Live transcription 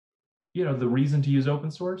The reason to use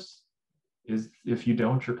open source is if you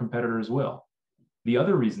don't, your competitors will. The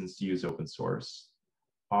other reasons to use open source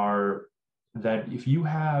are that if you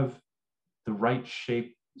have the right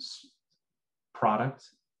shape product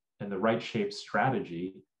and the right shape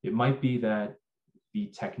strategy, it might be that the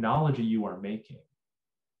technology you are making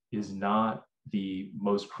is not the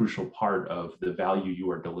most crucial part of the value you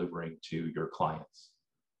are delivering to your clients.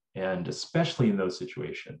 And especially in those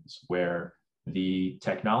situations where the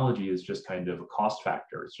technology is just kind of a cost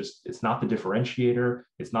factor. It's not the differentiator.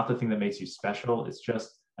 It's not the thing that makes you special. It's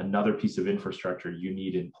just another piece of infrastructure you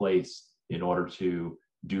need in place in order to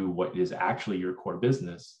do what is actually your core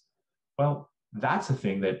business. Well, that's a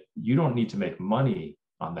thing that you don't need to make money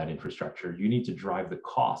on that infrastructure. You need to drive the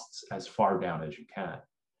costs as far down as you can.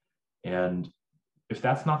 And if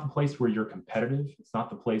that's not the place where you're competitive, it's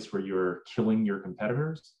not the place where you're killing your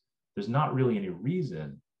competitors, there's not really any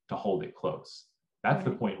reason to hold it close. That's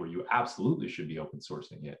the point where you absolutely should be open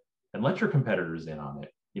sourcing it and let your competitors in on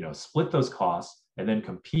it. Split those costs and then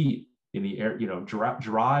compete in the air,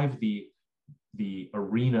 drive the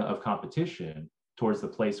arena of competition towards the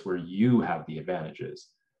place where you have the advantages.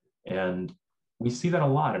 And we see that a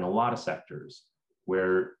lot in a lot of sectors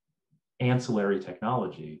where ancillary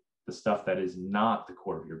technology, the stuff that is not the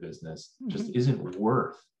core of your business, just isn't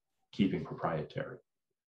worth keeping proprietary.